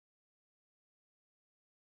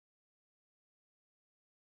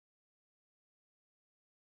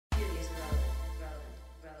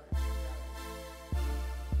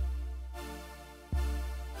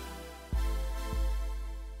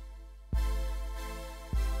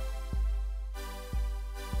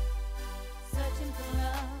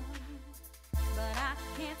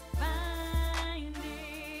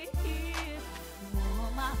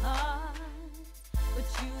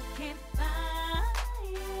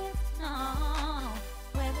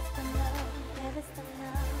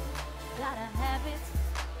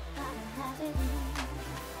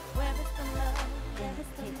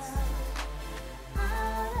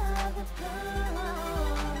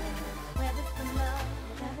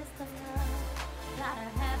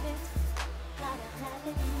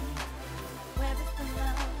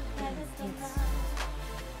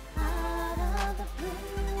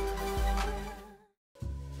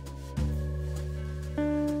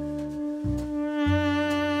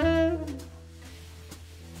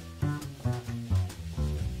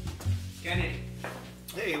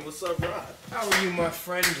What's up, Rod? How are you, my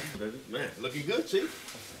friend? Man, looking good,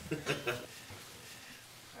 Chief.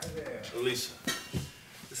 Hi there. Alicia,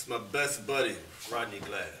 this is my best buddy, Rodney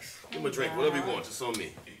Glass. Give him a drink, whatever you want, just on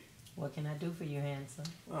me. What can I do for you, handsome?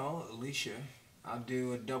 Well, Alicia, I'll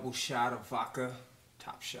do a double shot of vodka,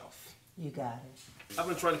 top shelf. You got it. I've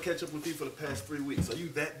been trying to catch up with you for the past 3 weeks. Are you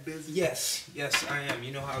that busy? Yes, I am.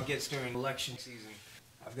 You know how it gets during election season.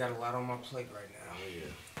 I've got a lot on my plate right now.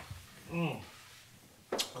 Oh, yeah.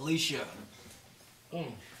 Alicia. I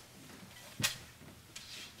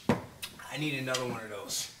need another one of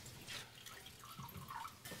those.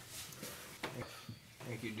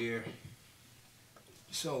 Thank you, dear.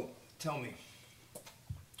 So, tell me,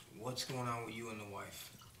 what's going on with you and the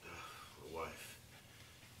wife? The wife.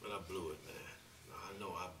 Man, I blew it, man. I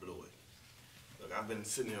know I blew it. Look, I've been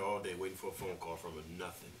sitting here all day waiting for a phone call from her,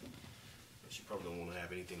 nothing. She probably don't want to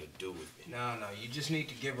have anything to do with me. No, you just need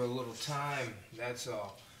to give her a little time, that's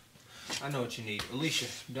all. I know what you need. Alicia,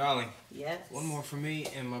 darling. Yes? One more for me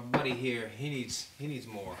and my buddy here. He needs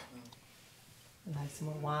more. Like some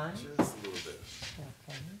more wine? Just a little bit.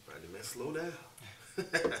 Okay. Right, man, slow down.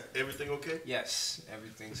 Everything okay? Yes,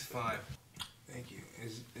 everything's fine. Thank you.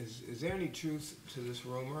 Is there any truth to this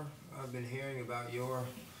rumor I've been hearing about your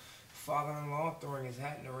father-in-law throwing his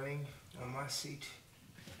hat in the ring on my seat?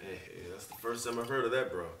 Hey, that's the first time I've heard of that,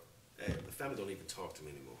 bro. Hey, the family don't even talk to me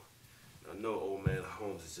anymore. I know old man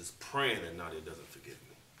Holmes is just praying that Nadia doesn't forgive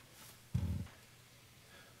me.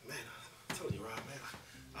 Man, I'm telling you, Rod, man,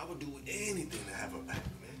 I would do anything to have her back,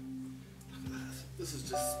 man. This is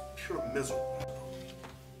just pure misery.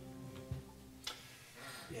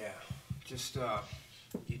 Yeah, just,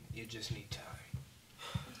 you just need time.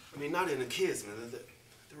 I mean, Nadia and the kids, man,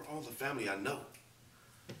 they're all the family I know.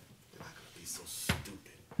 They're not gonna be so stupid.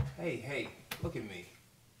 Hey, look at me.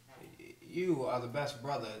 You are the best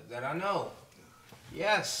brother that I know.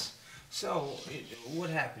 Yes. So,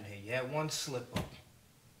 what happened here? You had one slip up,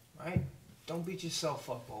 right? Don't beat yourself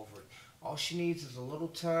up over it. All she needs is a little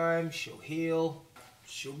time. She'll heal.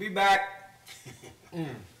 She'll be back. I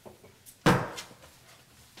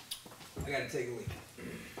gotta take a leak.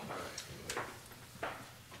 All right.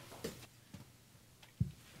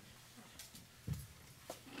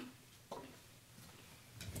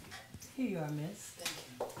 Here you are, miss. Thank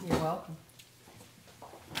you. You're welcome.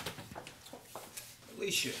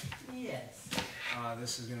 Alicia. Yes.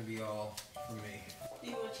 This is gonna be all for me. Do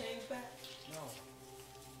you want to change back? No.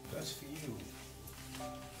 That's for you.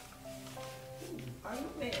 Are you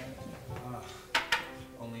married?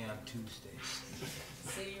 Only on Tuesdays.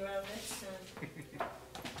 See you around next time.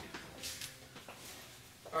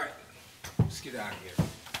 All right. Let's get out of here.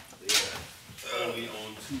 Yeah. Only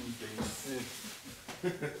on Tuesdays.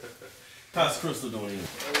 How's Crystal doing?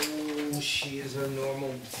 Oh, she is her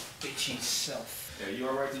normal bitchy self. Yeah, you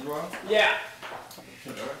all right to draw? Yeah.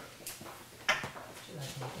 All right.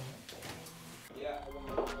 Yeah.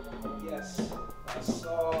 Yes. I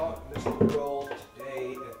saw Mr. Roll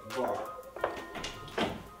today at the bar.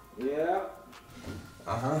 Yeah.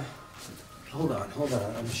 Hold on.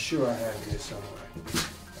 I'm sure I have it here somewhere.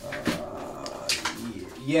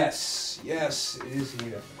 Yes, it is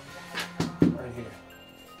here. Right here.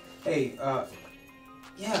 Hey,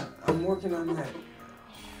 yeah, I'm working on that.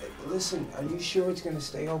 Listen, are you sure it's gonna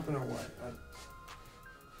stay open or what?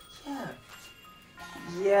 Yeah.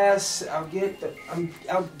 Yes, I'll get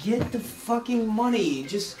the fucking money.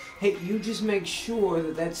 Hey, you just make sure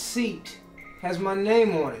that seat has my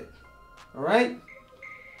name on it. All right?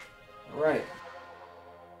 All right.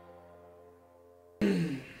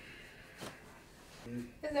 Is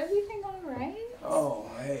everything all right? Oh,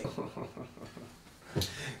 hey.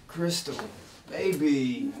 Crystal,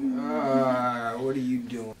 baby. What are you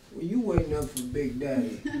doing? Well, you waiting up for Big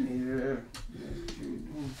Daddy. Yeah.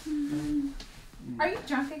 Are you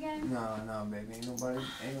drunk again? No, baby. Ain't nobody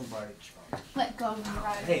drunk. Let go of me,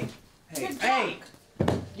 Rod. Hey. You're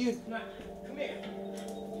You, come here.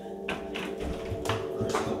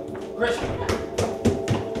 Crystal.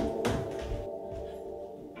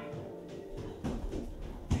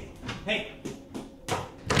 Hey.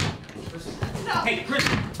 Crystal. No. Hey,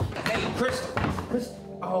 Crystal. Hey, Crystal.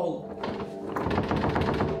 Oh.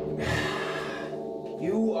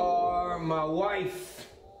 You are my wife.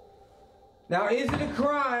 Now, is it a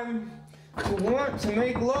crime to want to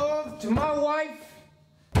make love to my wife?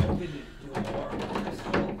 Open the door,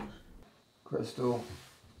 Crystal.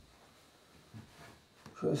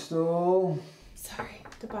 Crystal. Sorry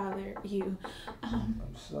to bother you.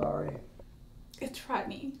 I'm sorry. It's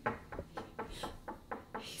Rodney.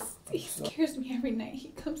 He scares me every night. He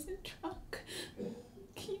comes in drunk.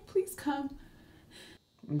 Can you please come?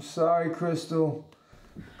 I'm sorry, Crystal.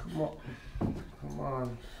 Come on. Come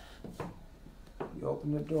on. You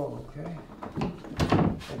open the door, okay?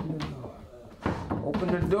 Open the door. Open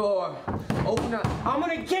the door. Open the... I'm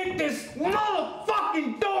gonna kick this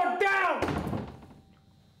motherfucking door down!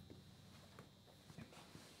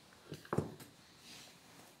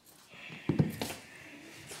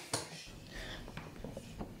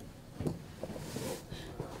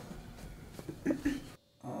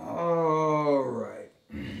 All right.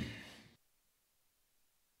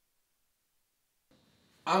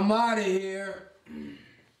 I'm out of here.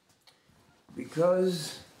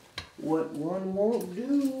 Because what one won't do,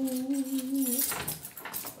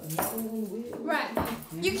 another one will. Right.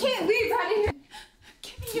 You can't leave out of here.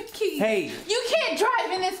 Give me your keys. Hey. You can't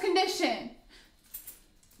drive in this condition.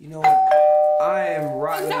 You know what? I am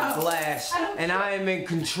rotten No. glass, I don't and care. I am in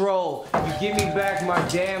control. You give me back my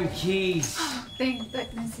damn keys. Oh, thank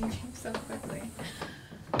goodness you came so quickly.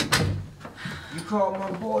 You called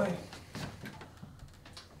my boy?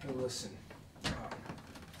 Hey, listen.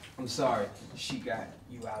 I'm sorry she got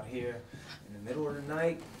you out here in the middle of the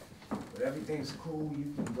night, but everything's cool.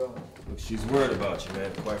 You can go. Look, she's worried about you,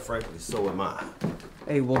 man. Quite frankly, so am I.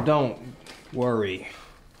 Hey, well, don't worry.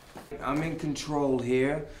 I'm in control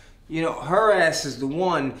here. You know, her ass is the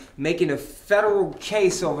one making a federal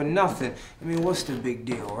case over nothing. I mean, what's the big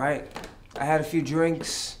deal, right? I had a few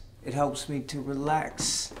drinks. It helps me to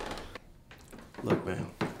relax. Look, man,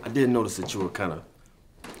 I did notice that you were kind of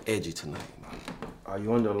edgy tonight. Are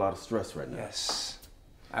you under a lot of stress right now? Yes,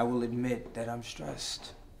 I will admit that I'm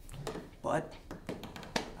stressed, but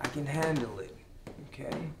I can handle it,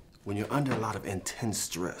 okay? When you're under a lot of intense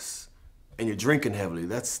stress and you're drinking heavily,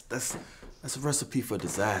 that's a recipe for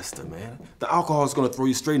disaster, man. The alcohol is gonna throw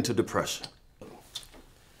you straight into depression.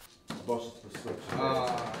 Boss's prescription.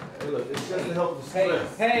 Hey, look, it's just to help with the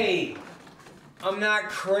stress. Hey, I'm not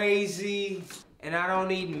crazy. And I don't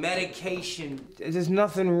need medication. There's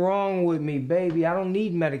nothing wrong with me, baby. I don't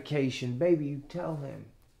need medication. Baby, you tell him.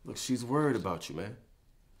 Look, she's worried about you, man.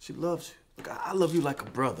 She loves you. Look, I love you like a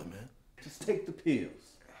brother, man. Just take the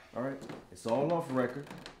pills, all right? It's all off record.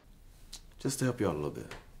 Just to help you out a little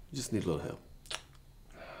bit. You just need a little help.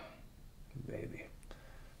 Baby,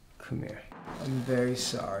 come here. I'm very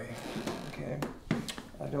sorry, okay?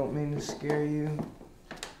 I don't mean to scare you.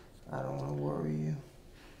 I don't want to worry you,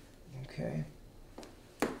 okay?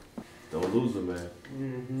 Don't lose her, man.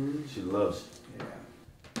 Mm-hmm. She loves you.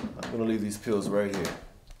 Yeah. I'm gonna leave these pills right here.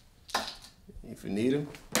 If you need them,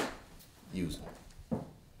 use them.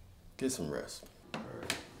 Get some rest. All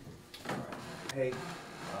right. All right. Hey,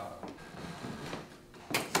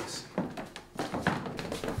 listen.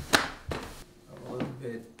 I'm a little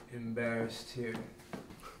bit embarrassed here.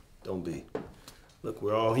 Don't be. Look,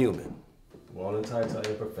 we're all human. We're all entitled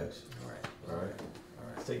to imperfection. All right. All right? All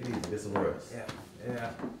right. Let's take it easy. Get some rest. Yeah.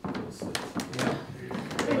 Yeah. Go to sleep. Yeah.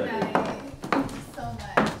 Good night. Thank you so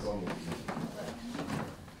much. Go on.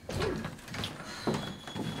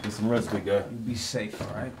 Get some rest, big guy. You be safe,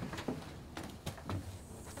 all right?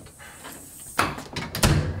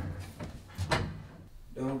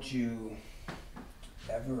 Don't you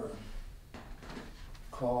ever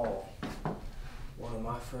call one of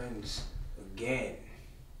my friends again.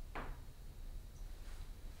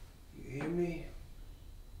 You hear me?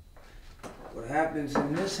 What happens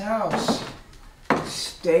in this house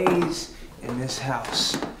stays in this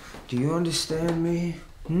house. Do you understand me?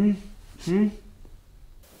 Hmm?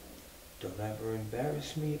 Don't ever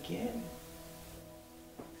embarrass me again.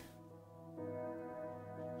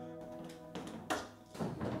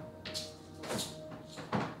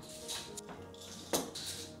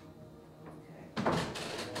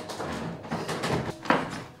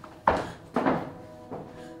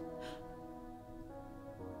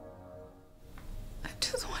 I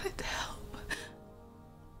just wanted to help.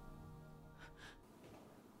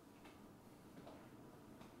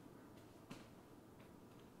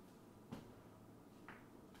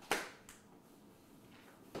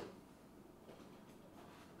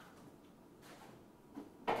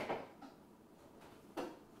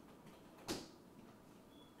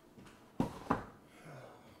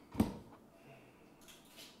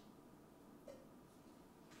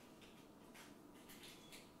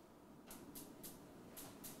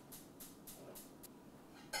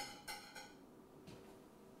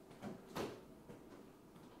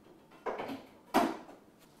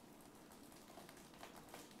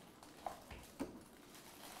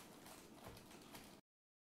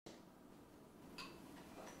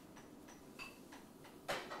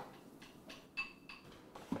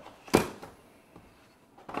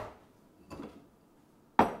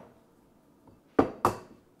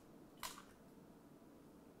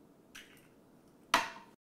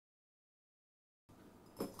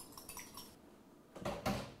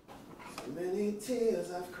 many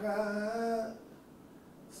tears I've cried,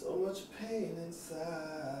 so much pain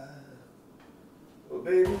inside. Well,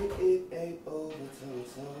 baby, it ain't over till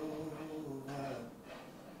it's over.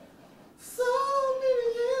 So many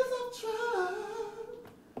years I've tried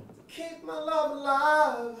to keep my love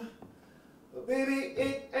alive. But baby,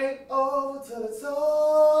 it ain't over till it's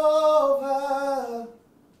over.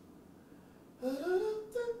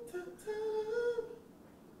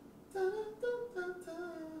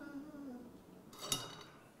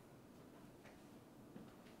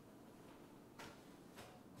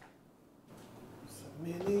 So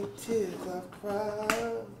many tears I've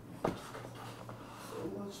cried, so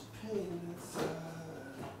much pain inside.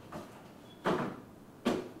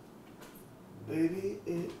 Baby,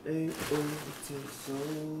 it ain't over till it's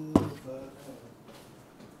over.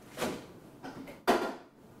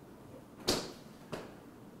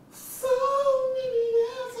 So many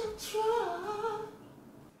years I've tried.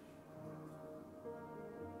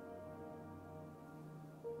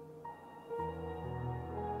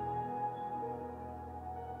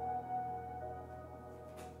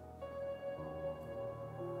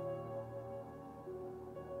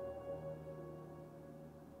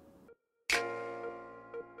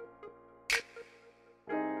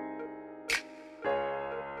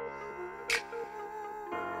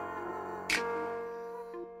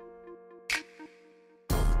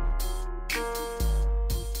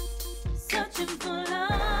 Searching for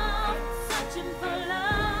love, searching for